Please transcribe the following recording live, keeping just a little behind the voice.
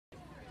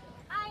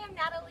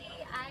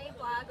Natalie. I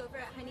blog over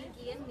at Honey,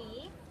 Ghee, and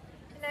Me.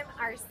 And I'm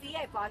Arsy.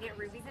 I blog at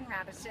Rubies and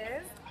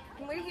Radishes.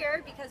 And we're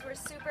here because we're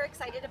super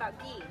excited about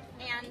ghee.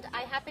 And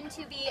I happen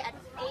to be at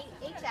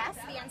AHS,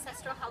 the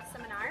Ancestral Health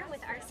Seminar with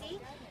Arsy.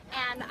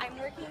 And I'm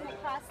working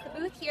across the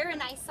booth here,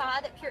 and I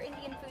saw that Pure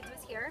Indian Foods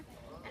was here.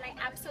 And I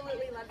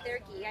absolutely love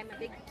their ghee. I'm a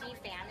big ghee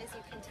fan, as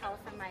you can tell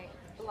from my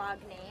blog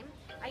name.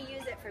 I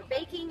use it for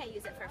baking, I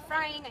use it for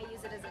frying, I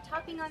use it as a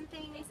topping on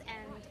things,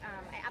 and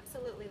I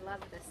absolutely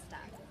love this stuff.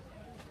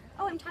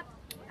 Oh,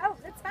 Oh,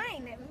 that's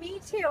fine. Me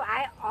too.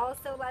 I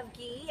also love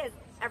ghee. As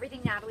everything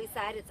Natalie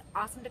said, it's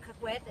awesome to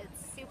cook with.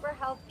 It's super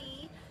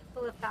healthy,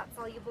 full of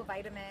fat-soluble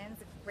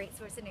vitamins, a great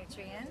source of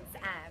nutrients,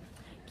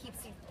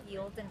 keeps you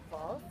fueled and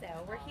full. So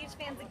we're huge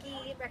fans of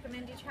ghee.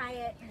 Recommend you try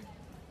it.